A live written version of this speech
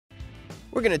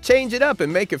We're going to change it up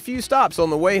and make a few stops on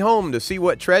the way home to see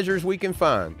what treasures we can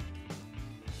find.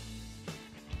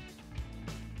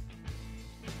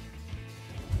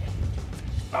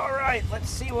 All right, let's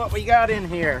see what we got in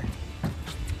here.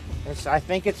 I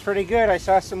think it's pretty good. I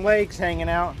saw some legs hanging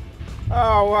out.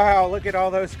 Oh, wow, look at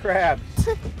all those crabs.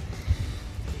 Is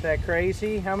that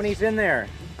crazy? How many's in there?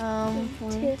 1,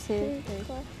 2, 3,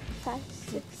 4, 5,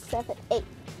 6, 7, 8.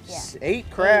 Yeah.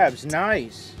 8 crabs,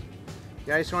 nice.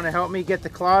 You guys want to help me get the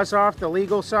claws off, the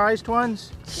legal sized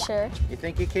ones? Sure. You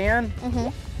think you can?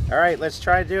 Mm-hmm. All right, let's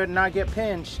try to do it and not get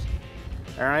pinched.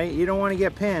 All right, you don't want to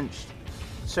get pinched.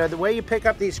 So the way you pick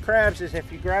up these crabs is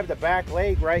if you grab the back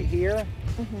leg right here,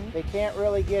 they can't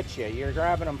really get you. You're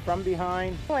grabbing them from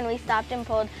behind. When we stopped and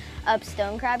pulled up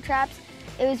stone crab traps,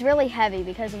 it was really heavy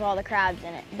because of all the crabs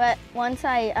in it. But once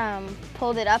I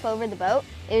pulled it up over the boat,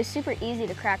 it was super easy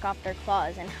to crack off their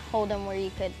claws and hold them where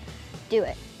you could do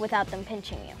it without them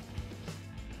pinching you.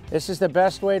 This is the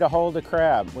best way to hold a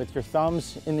crab, with your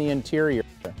thumbs in the interior.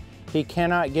 He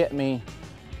cannot get me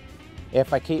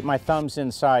if I keep my thumbs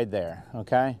inside there,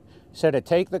 okay? So to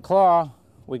take the claw,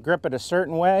 we grip it a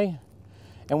certain way,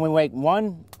 and we make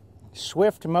one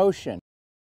swift motion.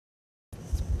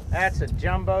 That's a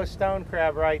jumbo stone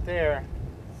crab right there.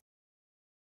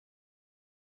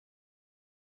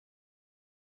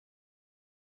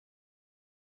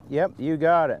 Yep, you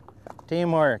got it.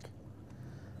 Teamwork.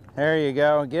 There you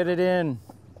go, get it in.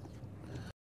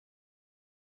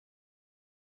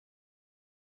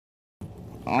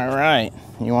 All right,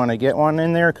 you want to get one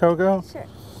in there, Coco? Sure.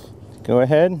 Go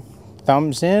ahead,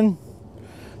 thumbs in,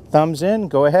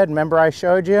 go ahead. Remember I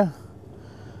showed you?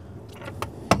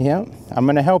 Yep, I'm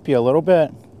gonna help you a little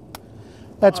bit.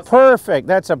 That's perfect,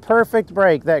 that's a perfect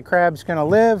break. That crab's gonna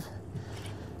live.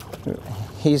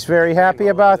 He's very happy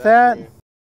about that.